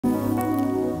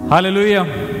Hallelujah.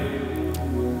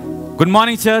 Good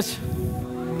morning, church.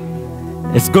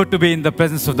 It's good to be in the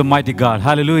presence of the mighty God.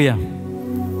 Hallelujah.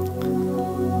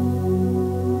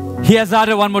 He has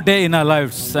added one more day in our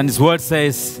lives, and His word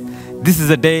says, this is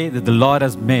a day that the Lord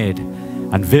has made,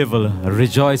 and we will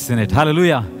rejoice in it.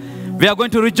 Hallelujah. We are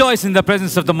going to rejoice in the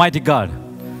presence of the mighty God.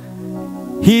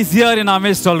 He is here in our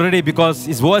midst already because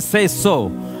His word says so.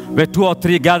 Where two or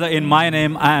three gather in my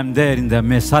name, I am there in their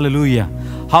midst. Hallelujah.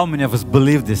 How many of us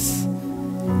believe this?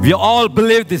 We all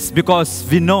believe this because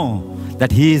we know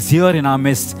that He is here in our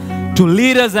midst to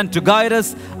lead us and to guide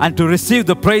us and to receive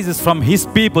the praises from His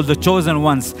people, the chosen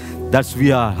ones. That's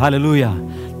we are. Hallelujah.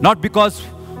 Not because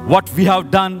what we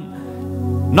have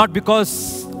done, not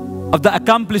because of the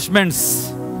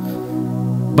accomplishments,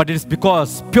 but it is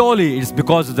because, purely it is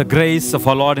because of the grace of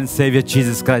our Lord and Savior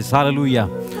Jesus Christ. Hallelujah.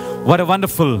 What a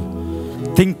wonderful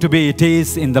thing to be it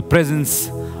is in the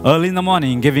presence early in the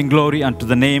morning, giving glory unto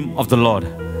the name of the Lord.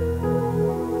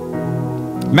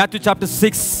 Matthew chapter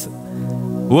 6,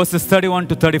 verses 31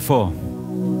 to 34.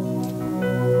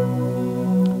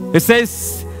 It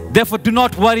says, therefore do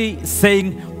not worry,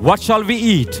 saying, what shall we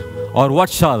eat? Or what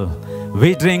shall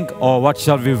we drink? Or what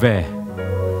shall we wear?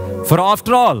 For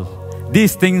after all,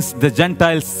 these things the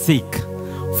Gentiles seek.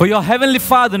 For your heavenly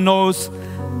Father knows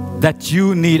that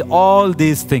you need all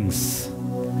these things.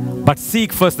 But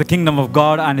seek first the kingdom of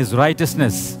God and His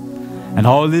righteousness, and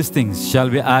all these things shall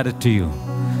be added to you.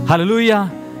 Hallelujah.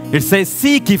 It says,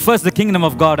 seek ye first the kingdom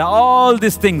of God. All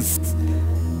these things,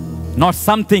 not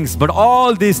some things, but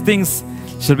all these things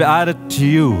shall be added to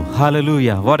you.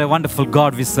 Hallelujah. What a wonderful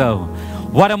God we serve.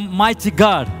 What a mighty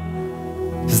God.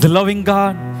 He's the loving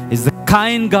God. He's the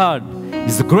kind God.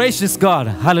 He's the gracious God.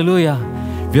 Hallelujah.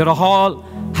 We are all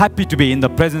happy to be in the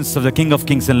presence of the King of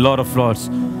Kings and Lord of Lords.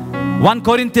 1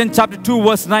 Corinthians chapter 2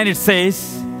 verse 9 it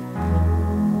says,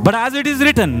 but as it is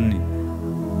written,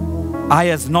 eye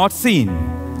has not seen,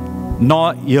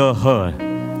 nor ear heard,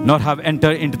 nor have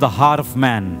entered into the heart of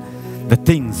man the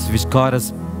things which God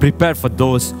has prepared for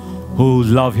those who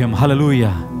love Him.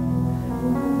 Hallelujah.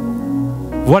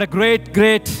 What a great,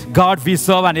 great God we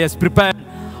serve, and He has prepared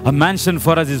a mansion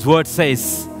for us. His word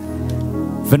says,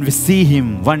 when we see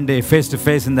Him one day face to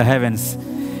face in the heavens,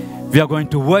 we are going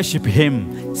to worship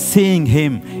Him, seeing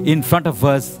Him in front of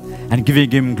us and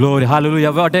giving Him glory.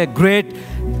 Hallelujah. What a great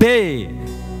day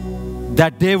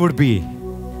that day would be.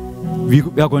 We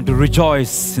are going to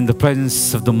rejoice in the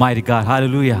presence of the mighty God.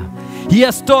 Hallelujah. He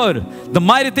has stored the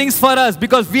mighty things for us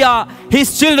because we are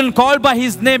His children, called by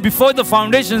His name before the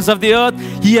foundations of the earth.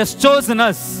 He has chosen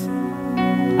us.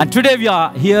 And today we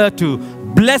are here to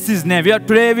bless His name.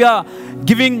 Today we are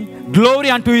giving glory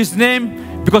unto His name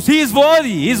because He is worthy.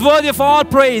 He is worthy of all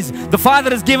praise. The Father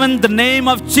has given the name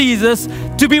of Jesus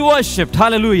to be worshipped.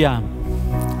 Hallelujah.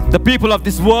 The people of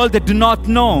this world, they do not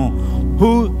know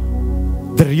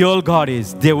who the real God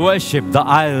is. They worship the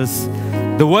idols.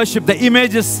 They worship the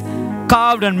images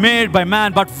carved and made by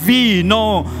man. But we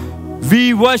know,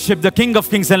 we worship the King of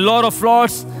Kings and Lord of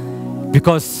Lords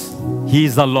because He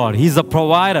is the Lord. He is a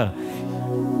provider.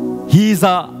 He is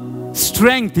a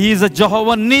strength. He is a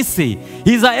Jehovah Nissi.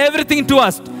 He is a everything to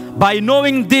us. By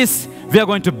knowing this, we are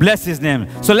going to bless His name.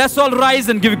 So let's all rise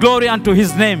and give glory unto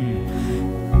His name.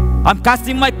 I'm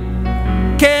casting my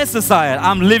cares aside.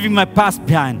 I'm leaving my past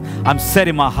behind. I'm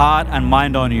setting my heart and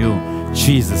mind on You,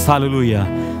 Jesus. Hallelujah.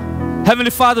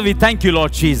 Heavenly Father, we thank You,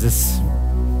 Lord Jesus.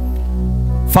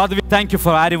 Father, we thank You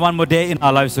for adding one more day in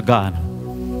our lives, O God.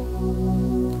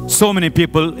 So many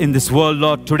people in this world,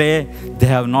 Lord, today, they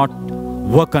have not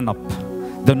woken up.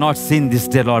 They've not seen this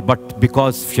day, Lord, but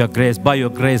because of Your grace, by Your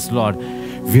grace, Lord,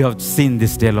 we have seen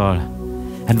this day, Lord.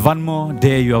 And one more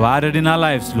day You have added in our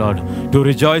lives, Lord, to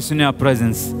rejoice in Your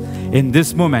presence. In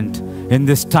this moment, in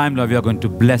this time, Lord, we are going to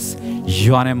bless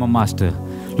Your name, O Master.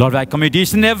 Lord, I commit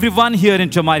each and every one here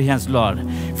into Your mighty hands, Lord.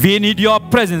 We need Your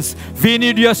presence. We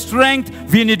need Your strength.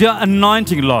 We need Your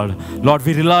anointing, Lord. Lord,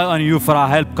 we rely on You, for our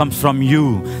help comes from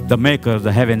You, the maker of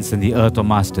the heavens and the earth, O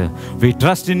Master. We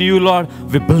trust in You, Lord.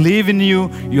 We believe in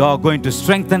You. You are going to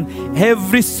strengthen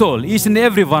every soul, each and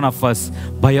every one of us,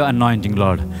 by Your anointing,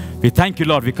 Lord. We thank You,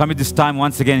 Lord. We commit this time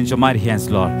once again into Your mighty hands,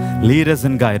 Lord. Lead us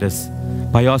and guide us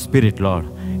by Your Spirit, Lord.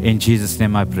 In Jesus'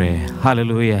 name I pray.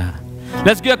 Hallelujah.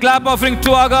 Let's give a clap offering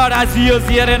to our God as He is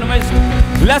here in our midst.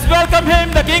 Let's welcome Him,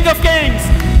 the King of Kings,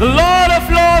 the Lord of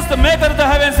Lords, the maker of the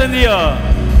heavens and the earth.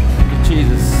 Thank you,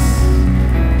 Jesus.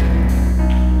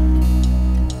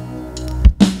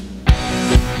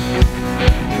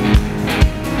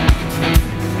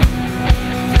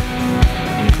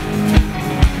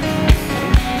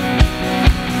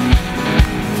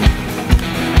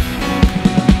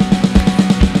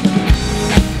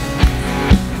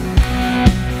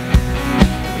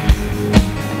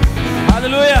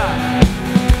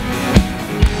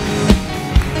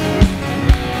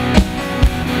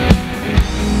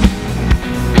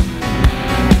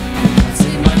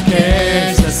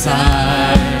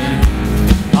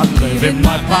 leaving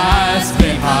my past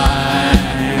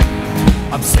behind.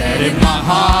 I'm setting my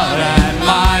heart and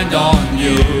mind on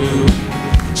you,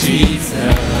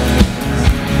 Jesus.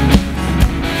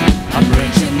 I'm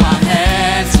reaching my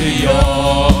hands to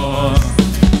yours,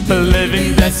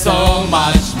 believing there's so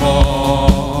much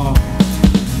more,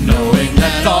 knowing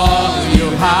that all you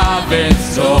have in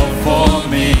store for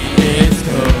me is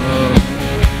good.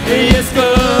 It's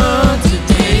good.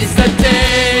 Today's the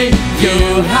day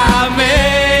you have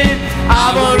made.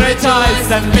 I will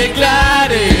rejoice and be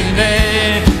glad in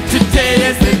it. Today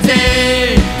is the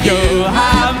day you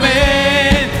have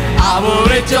made. I will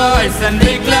rejoice and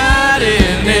be glad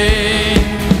in it.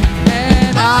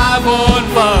 And I won't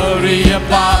worry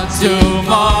about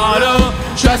tomorrow,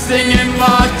 trusting in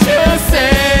what you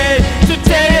say.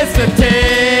 Today is the day.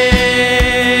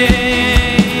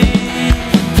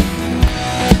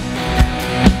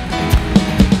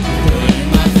 Putting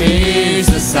my fears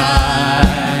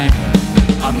aside,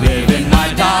 I'm leaving my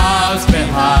doubts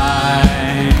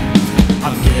behind.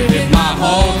 I'm giving my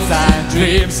hopes and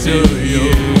dreams to you,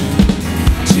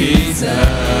 Jesus.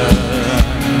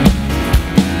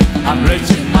 I'm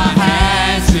reaching my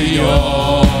hands to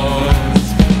yours,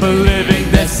 believing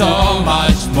there's so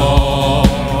much more,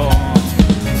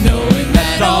 knowing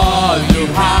that all you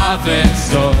have in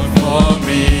store for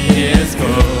me is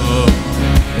good.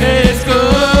 It's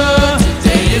good.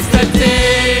 Today is the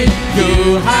day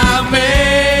you have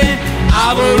made.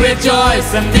 I will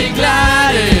rejoice and be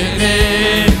glad in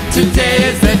it. Today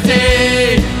is the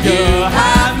day you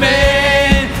have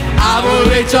made. I will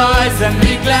rejoice and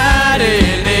be glad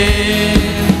in it.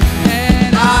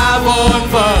 And I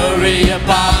won't worry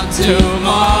about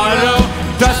tomorrow,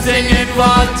 trusting in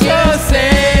what you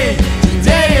say.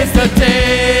 Today is the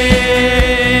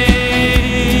day.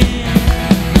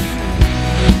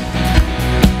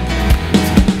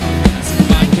 Casting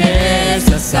my cares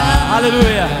aside,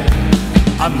 hallelujah.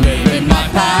 I'm leaving my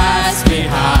past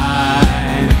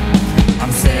behind.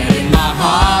 I'm setting my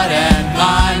heart and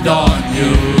mind on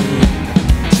you,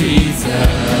 Jesus.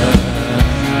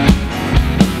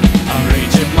 I'm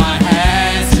reaching my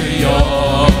hands to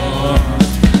yours,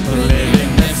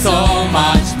 believing there's so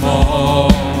much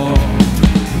more,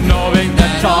 knowing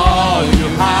that all you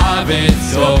have in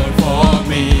store for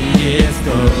me is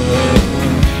good.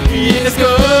 It's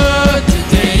good.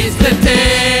 Today is the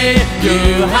day you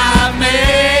have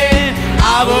made.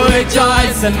 I will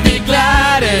rejoice and be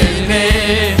glad in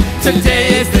it.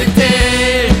 Today is the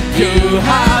day you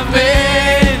have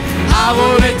made. I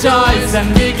will rejoice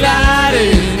and be glad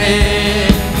in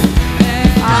it.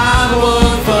 I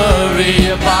won't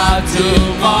worry about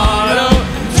tomorrow,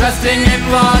 trusting in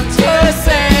what you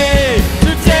say.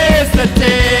 Today is the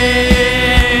day.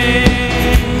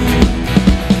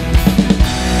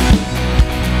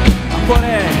 I'm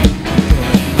putting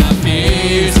my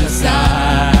fears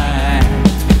aside.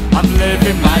 I'm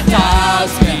leaving my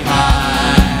doubts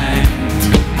behind.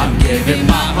 I'm giving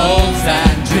my hopes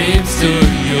and dreams to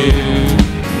you,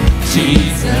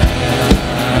 Jesus.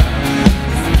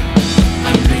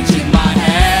 I'm reaching my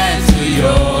hands to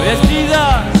yours. Yes,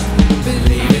 Jesus.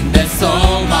 Believing there's so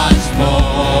much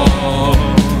more,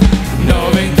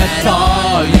 knowing that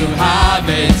all you have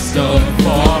in store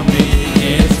for me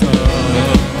is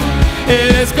good.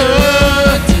 It is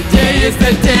good. Today is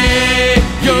the day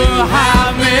you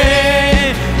have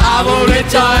made. I will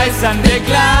rejoice and be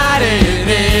glad in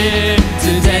it.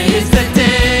 Today is the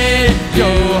day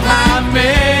you have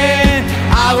made.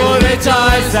 I will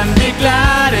rejoice and be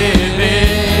glad in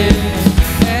it.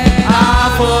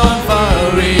 I won't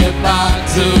worry about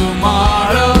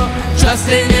tomorrow,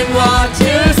 trusting in what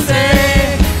you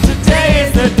say. Today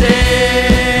is the day.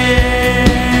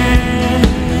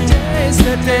 Today is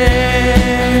the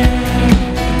day.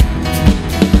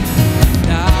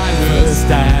 I will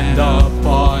stand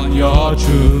upon your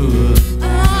truth. I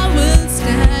will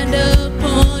stand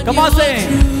upon Come on, your sing.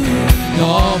 truth.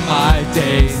 All my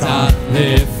days I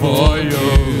live for you.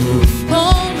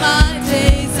 All my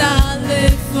days I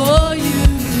live for you.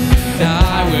 I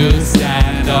will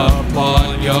stand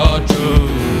upon your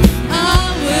truth. I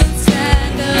will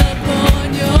stand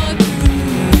upon your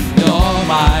truth. All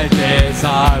my days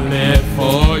I live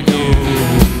for you.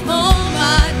 All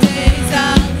my days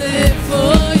I live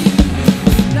for you.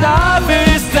 I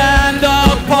will stand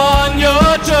upon your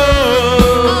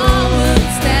truth. I will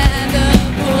stand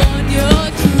upon your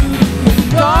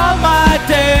truth. All my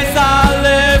days I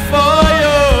live for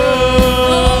you.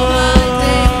 All my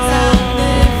days I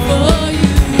live for you.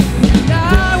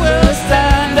 I will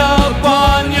stand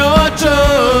upon your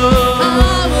truth.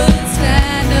 I will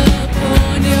stand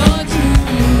upon your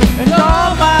truth. And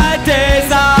all my days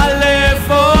I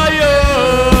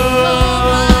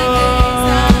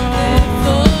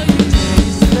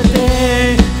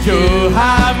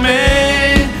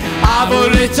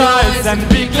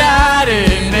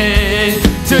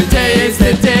Today is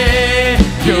the day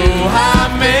you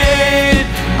have made.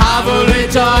 I will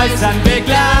rejoice and be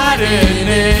glad in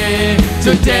it.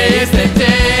 Today is the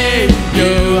day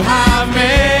you have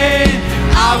made.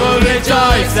 I will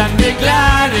rejoice and be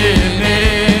glad in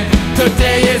it.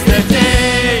 Today is the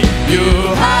day you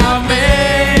have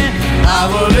made. I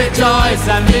will rejoice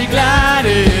and be glad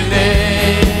in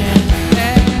it.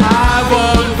 I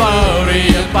won't worry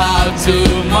about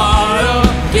tomorrow,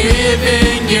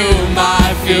 giving you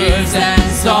my fears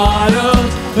and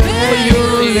sorrows. Where you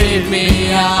lead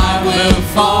me, I will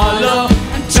follow,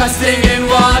 trusting in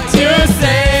what you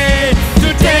say.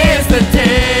 Today is the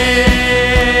day.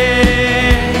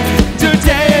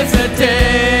 Today is the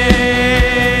day.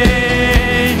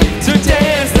 Today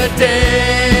is the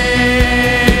day.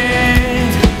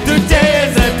 Today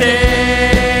is the day.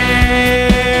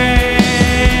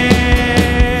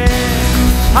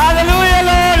 Hallelujah,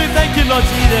 Lord. We thank you, Lord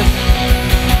Jesus.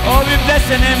 Oh, we bless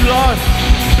your name, Lord.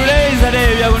 Today is the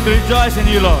day we are going to rejoice in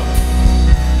you, Lord.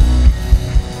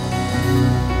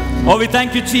 Oh, we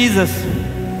thank you, Jesus.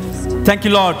 Thank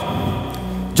you, Lord.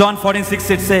 John 14:6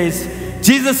 it says,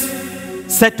 Jesus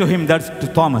said to him, that's to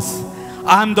Thomas,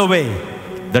 I am the way,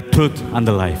 the truth, and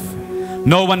the life.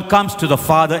 No one comes to the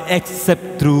Father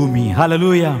except through me.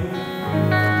 Hallelujah.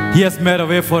 He has made a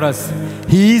way for us.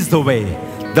 He is the way,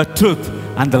 the truth,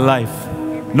 and the life.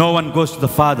 No one goes to the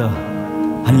Father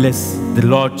unless the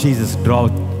Lord Jesus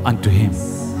draweth unto him.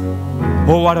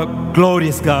 Oh, what a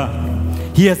glorious God.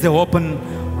 He has the open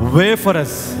way for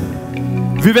us.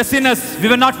 We were sinners. We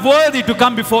were not worthy to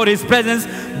come before his presence.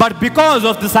 But because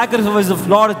of the sacrifice of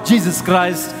Lord Jesus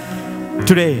Christ,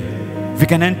 today we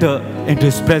can enter into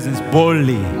his presence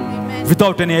boldly. Amen.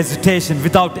 Without any hesitation,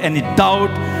 without any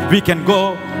doubt. We can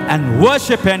go and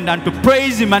worship him and to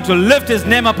praise him and to lift his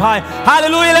name up high.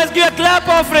 Hallelujah. Let's give a clap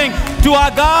offering to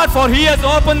our God, for he has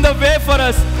opened the way for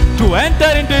us to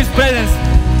enter into his presence.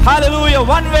 Hallelujah.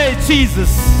 One way, Jesus.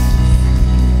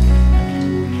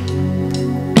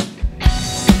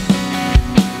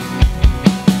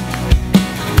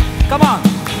 Come on.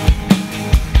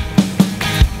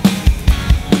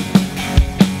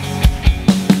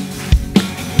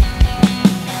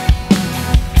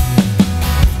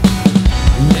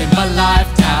 Lay my life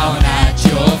down at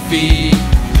your feet,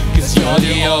 'cause you're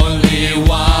the only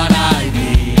one I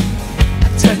need. I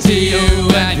turn to you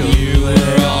and you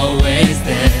were always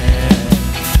there.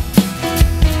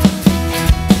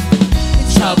 In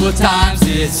troubled times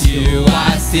it's you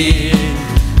I see.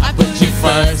 I put you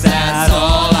first, that's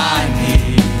all I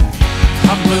need.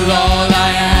 Humble all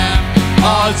I am,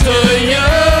 all to you.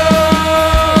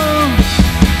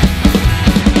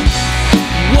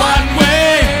 One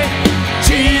way,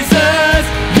 Jesus,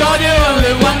 you're the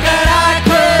only one that I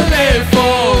could live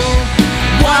for.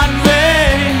 One way,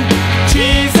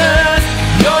 Jesus,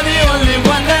 you're the only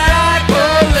one that I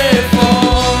could live for.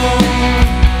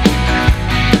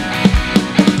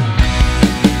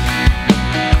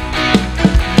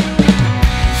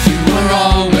 You were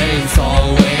always,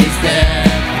 always there,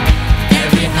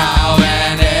 every how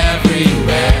and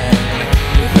everywhere.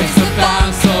 Your grace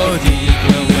abounds so deep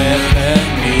within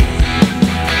me.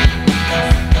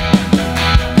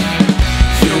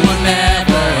 You will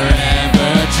never,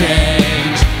 ever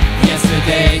change.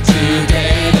 Yesterday,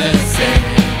 today, the same.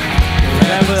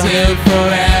 Forever till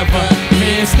forever,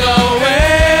 there's no way.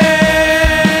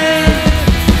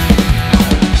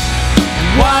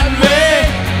 One way,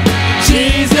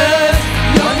 Jesus,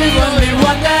 you're the only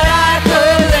one that I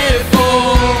could live for.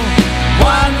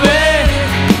 One way,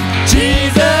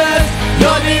 Jesus,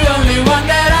 you're the only one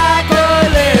that I could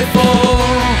live for.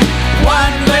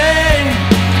 One way,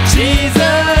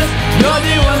 Jesus, you're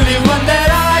the only one that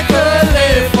I could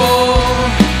live for.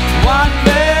 One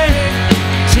way,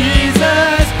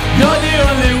 Jesus, you're the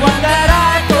only one that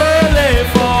I could live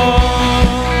for.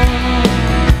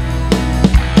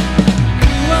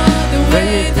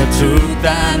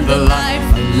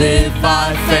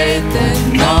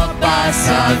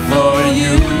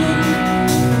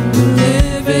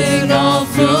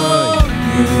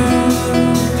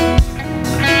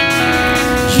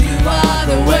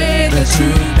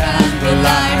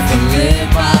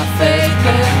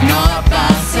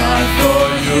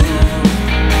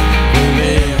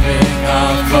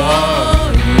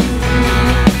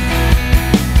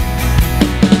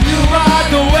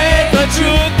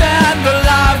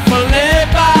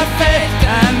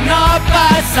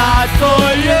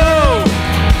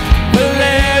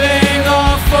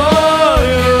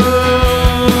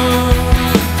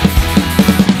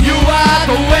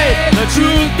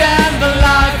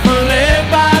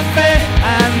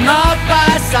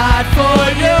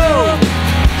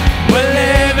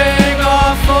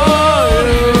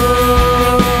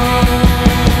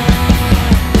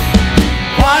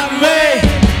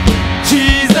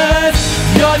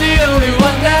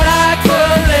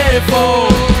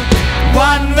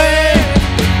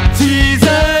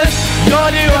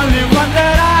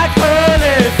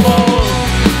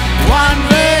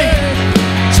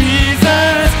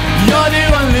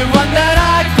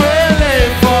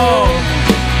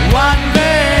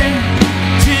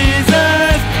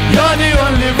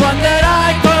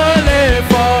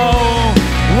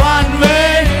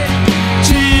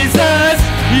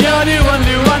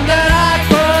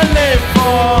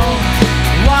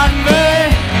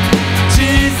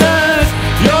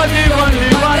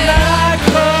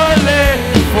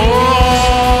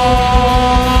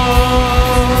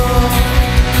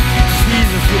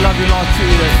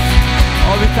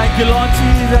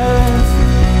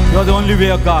 are the only way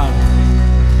of God.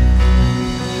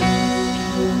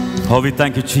 Oh, we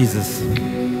thank you, Jesus.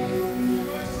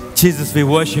 Jesus, we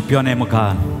worship your name, O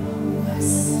God.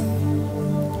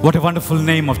 What a wonderful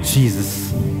name of Jesus.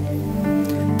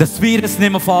 The sweetest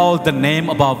name of all, the name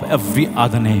above every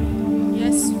other name.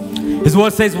 Yes. His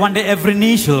word says one day every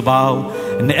knee shall bow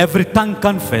and every tongue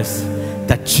confess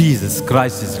that Jesus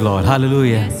Christ is Lord.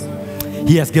 Hallelujah. Yes.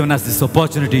 He has given us this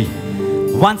opportunity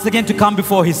once again to come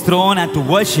before His throne and to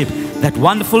worship that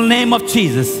wonderful name of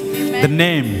Jesus. Amen. The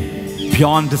name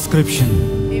beyond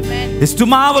description. Amen. It's too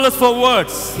marvelous for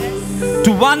words, Yes.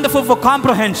 too wonderful for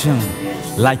comprehension,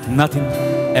 like nothing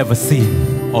ever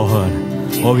seen or heard.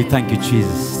 Oh, we thank you,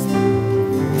 Jesus.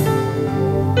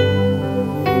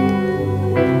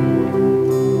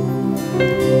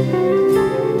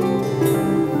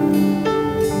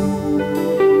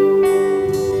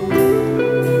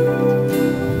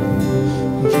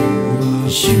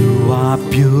 You are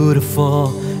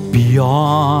beautiful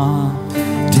beyond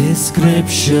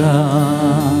description,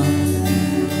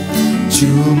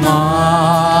 too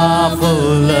marvelous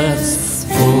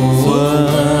for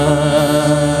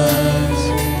words,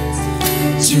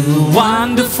 too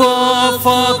wonderful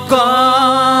for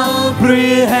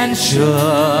comprehension,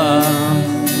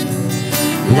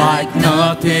 like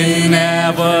nothing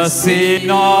ever seen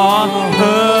or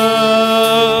heard.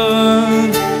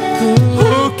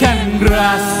 Who can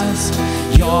grasp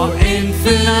your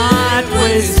infinite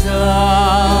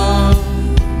wisdom?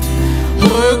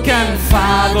 Who can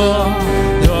fathom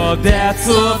the depths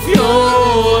of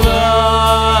your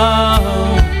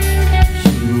love?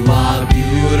 You are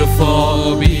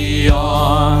beautiful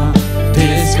beyond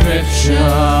description,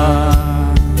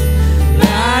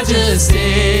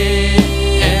 majesty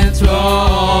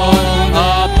enthroned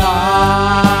above.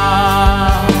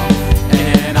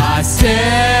 And I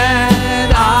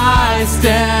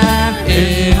stand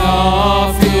in awe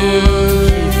of you.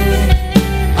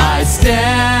 I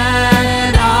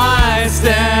stand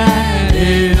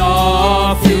in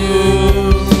awe of you.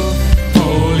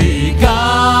 Holy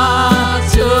God,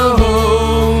 to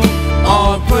whom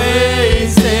all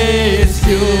praise is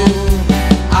due.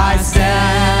 I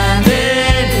stand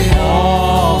in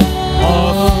awe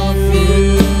of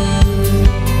you.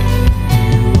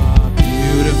 You are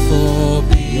beautiful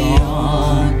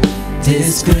beyond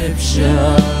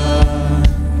description,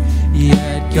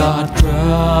 yet God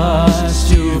crushed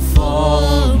you for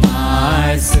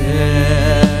my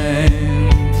sin.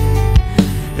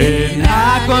 In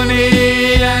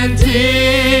agony and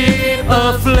deep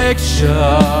affliction,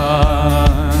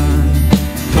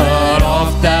 cut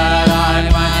off that I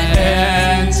might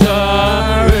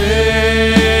enter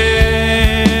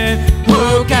in.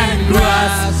 Who can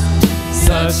grasp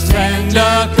such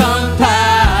tender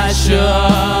compassion?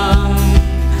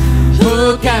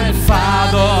 Who can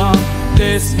fathom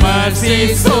this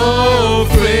mercy so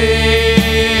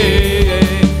free?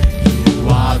 You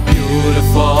are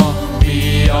beautiful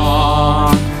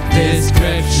beyond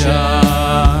description.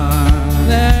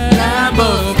 Lamb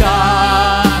of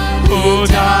God who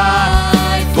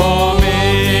died for me.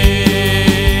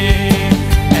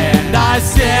 And I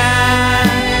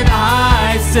stand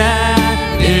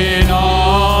in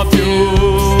awe of you.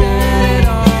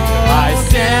 I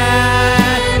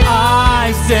stand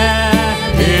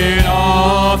in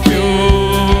awe of you.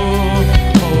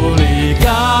 Holy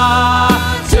God,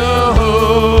 to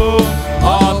whom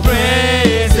all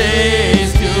praise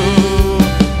is due.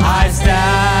 I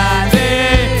stand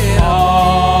in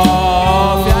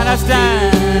awe of you.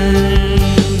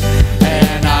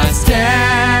 And I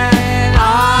stand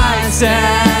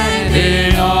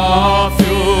in awe of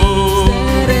you.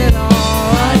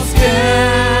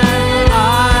 I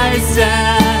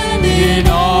stand in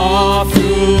awe of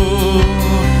you.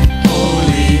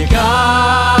 Holy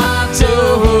God, to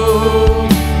whom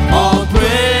all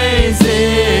praise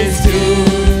is due.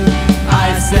 I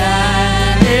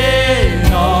stand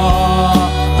in awe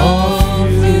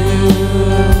of you.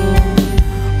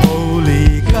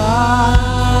 Holy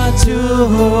God, to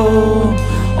whom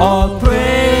all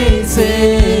praise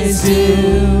is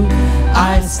due.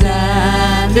 I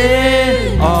stand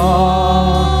in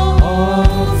awe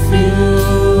of you.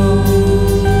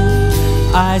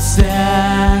 I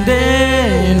stand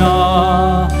in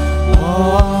awe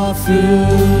of you,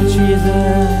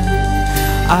 Jesus.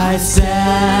 I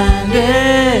stand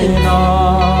in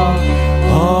awe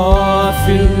of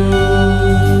you.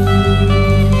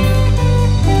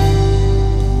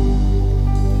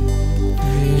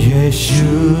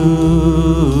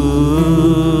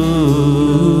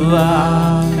 Yeshua.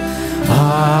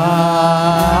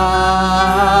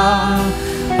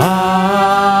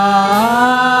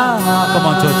 Come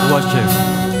on, church, worship.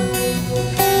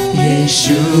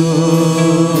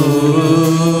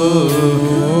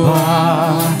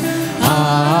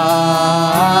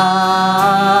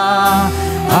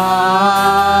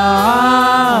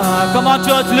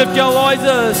 lift your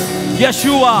voices.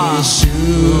 Yeshua.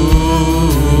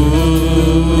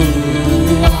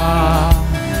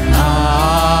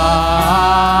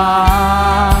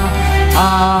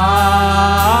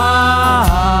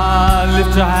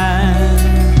 Lift your hand.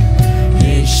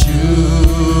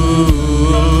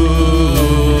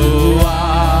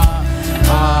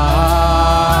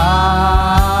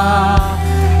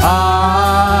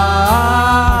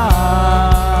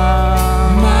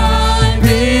 My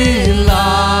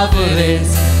beloved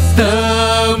is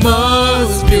the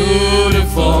most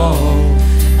beautiful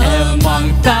among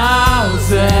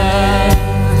thousands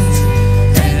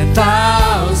and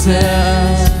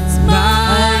thousands.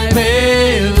 My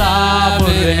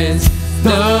beloved is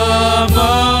the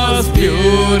most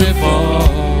beautiful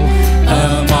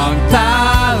among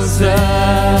thousands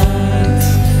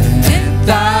and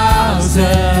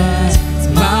thousands.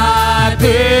 My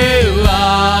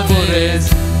beloved is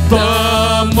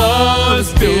the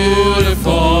most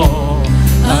beautiful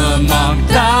among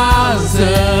thousands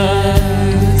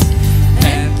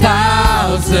and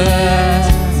thousands.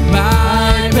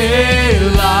 My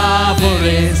beloved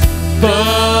is the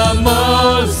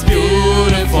most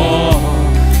beautiful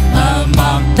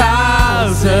among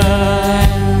thousands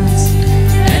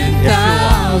and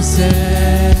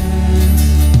thousands.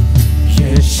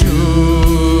 Yeshua.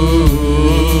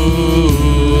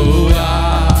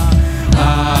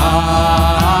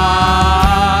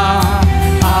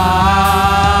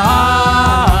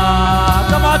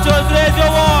 Come on, church, raise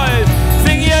your voice.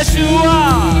 Sing Yeshua.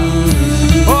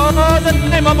 Oh, the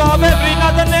name above every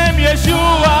other name,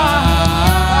 Yeshua.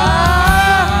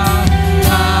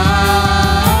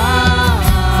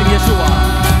 Sing Yeshua.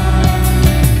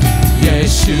 Sing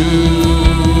Yeshua.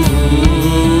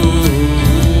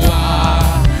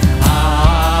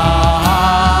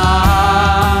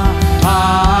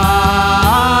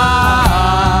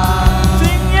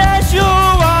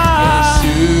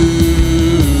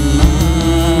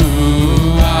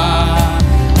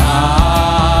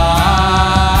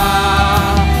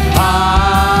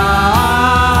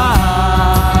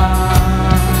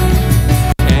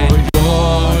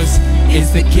 Yours is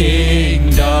the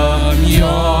kingdom,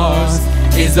 yours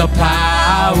is the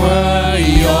power,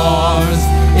 yours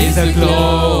is the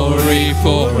glory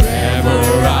forever.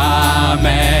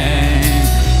 Amen.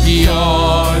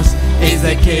 Yours is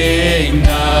the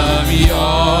kingdom,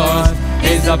 yours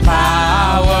is the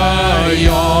power,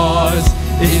 yours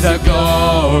is the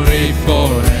glory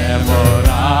forever.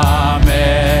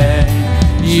 Amen.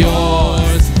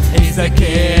 Yours is the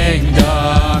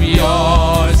kingdom,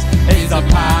 yours is the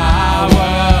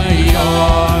power,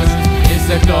 yours is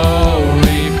the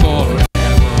glory forever.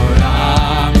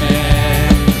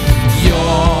 Amen.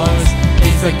 Yours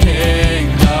is the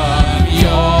kingdom,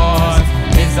 yours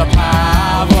is the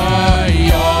power,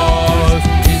 yours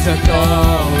is the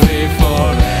glory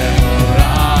forever.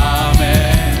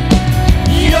 Amen.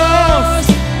 Yours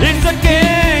is the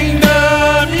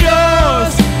kingdom,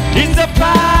 yours is the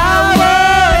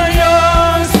power,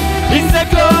 yours is the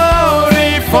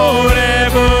glory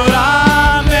forever.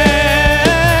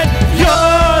 Amen.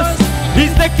 Yours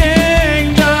is the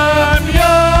kingdom,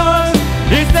 yours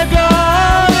is the glory.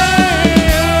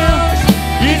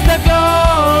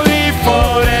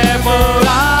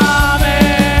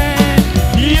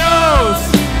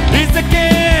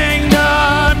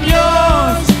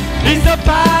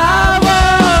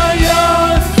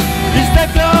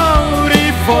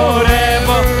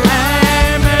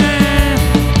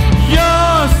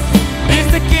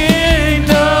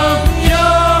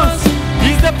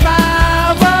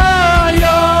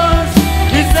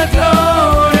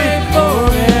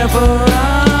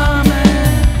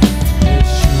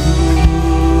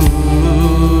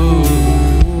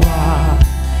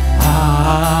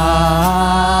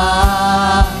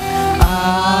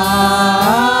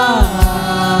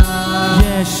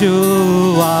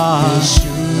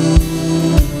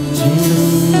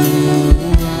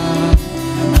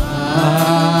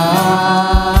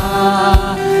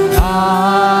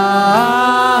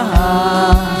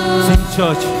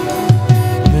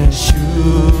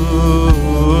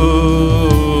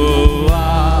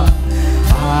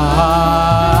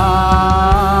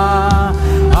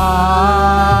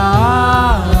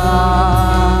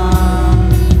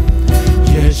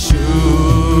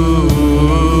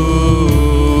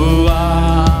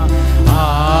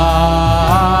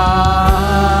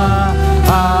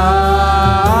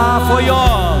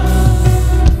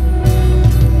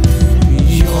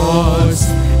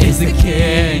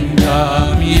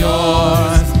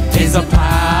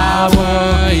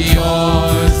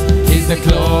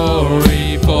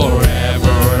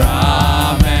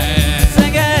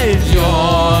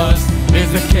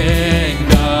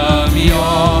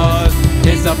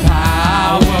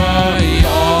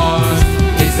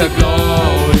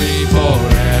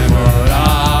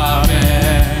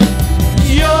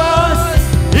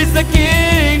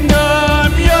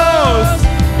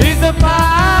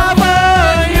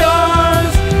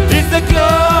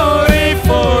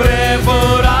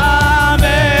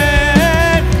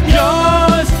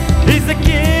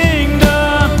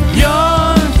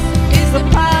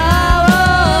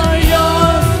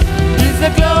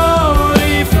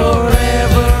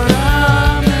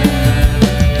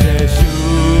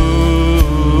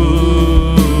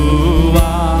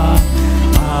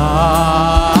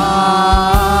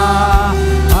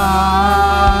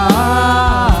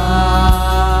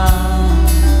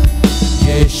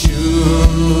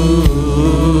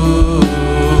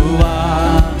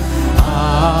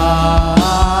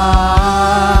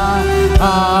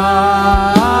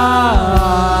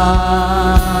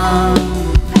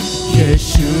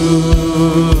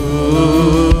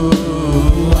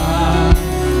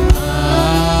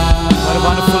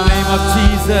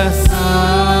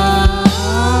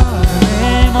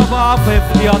 above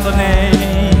every other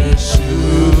name.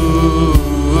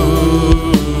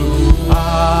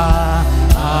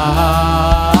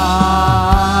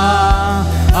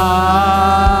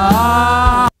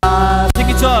 Sing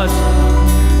it, church.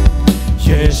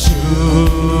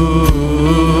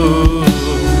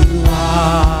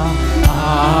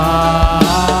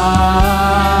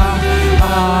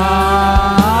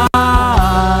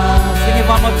 Sing it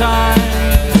one more time.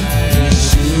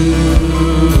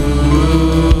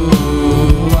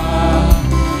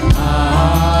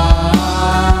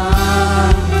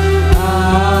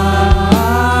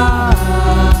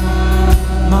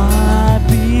 My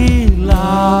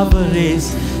beloved is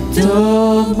the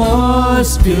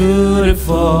most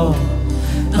beautiful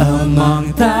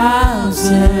among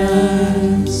thousands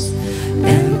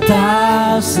and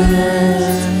thousands.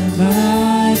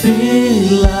 My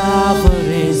beloved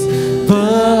is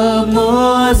the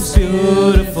most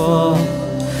beautiful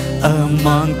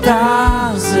among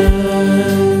thousands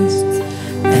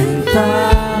and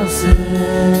thousands.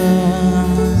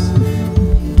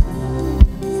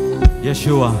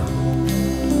 Yeshua,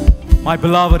 my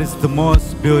beloved is the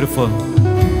most beautiful.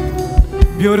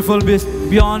 Beautiful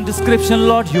beyond description,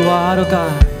 Lord, you are, oh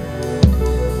God.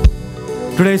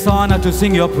 Today it's honor to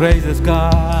sing your praises,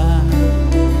 God.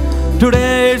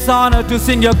 Today it's honor to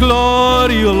sing your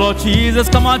glory, oh Lord Jesus.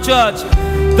 Come on, church.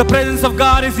 The presence of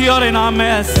God is here in our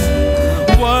midst.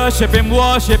 Worship Him,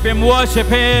 worship Him, worship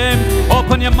Him.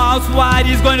 Open your mouth wide.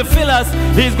 He's going to fill us.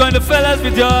 He's going to fill us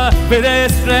with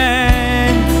His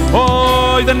strength.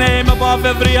 Oh, the name above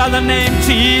every other name,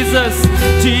 Jesus.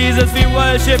 Jesus, we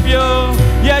worship you.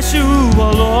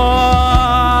 Yeshua,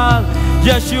 Lord.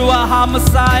 Yeshua, our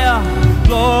Messiah.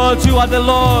 Lord, you are the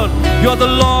Lord. You are the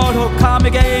Lord who come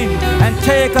again and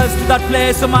take us to that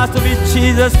place, oh Master, with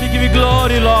Jesus. We give you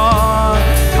glory, Lord.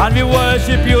 And we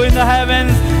worship you in the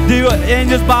heavens. The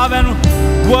angels bow and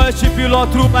worship you, Lord,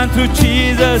 through and through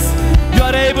Jesus. You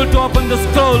are able to open the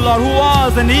scroll, Lord, who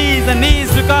was and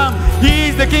is to come. He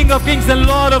is the King of kings and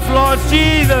Lord of lords,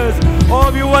 Jesus.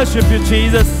 Oh, we worship you,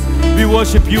 Jesus. We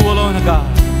worship you alone, God.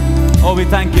 Oh, we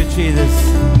thank you, Jesus.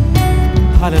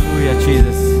 Hallelujah,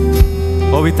 Jesus.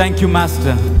 Oh, we thank you,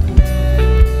 Master.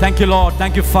 Thank you, Lord.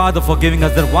 Thank you, Father, for giving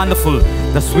us that wonderful,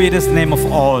 the sweetest name of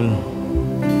all.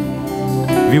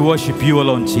 We worship you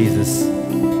alone, Jesus.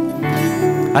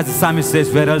 As the psalmist says,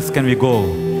 where else can we go?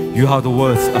 You have the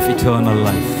words of eternal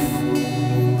life.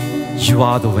 You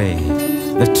are the way,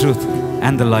 the truth,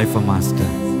 and the life, O Master.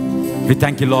 We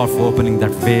thank you, Lord, for opening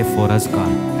that way for us,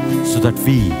 God, so that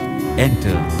we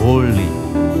enter boldly.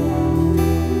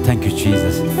 Thank you,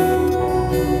 Jesus.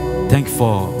 Thank you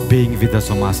for being with us,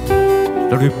 O Master.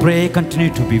 Lord, we pray, continue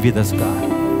to be with us, God.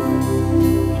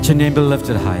 Your name be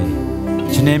lifted high.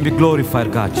 Your name be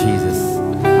glorified, God, Jesus.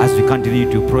 As we continue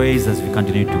to praise, as we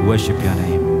continue to worship your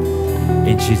name.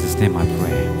 In Jesus' name I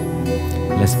pray.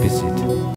 Let's be seated.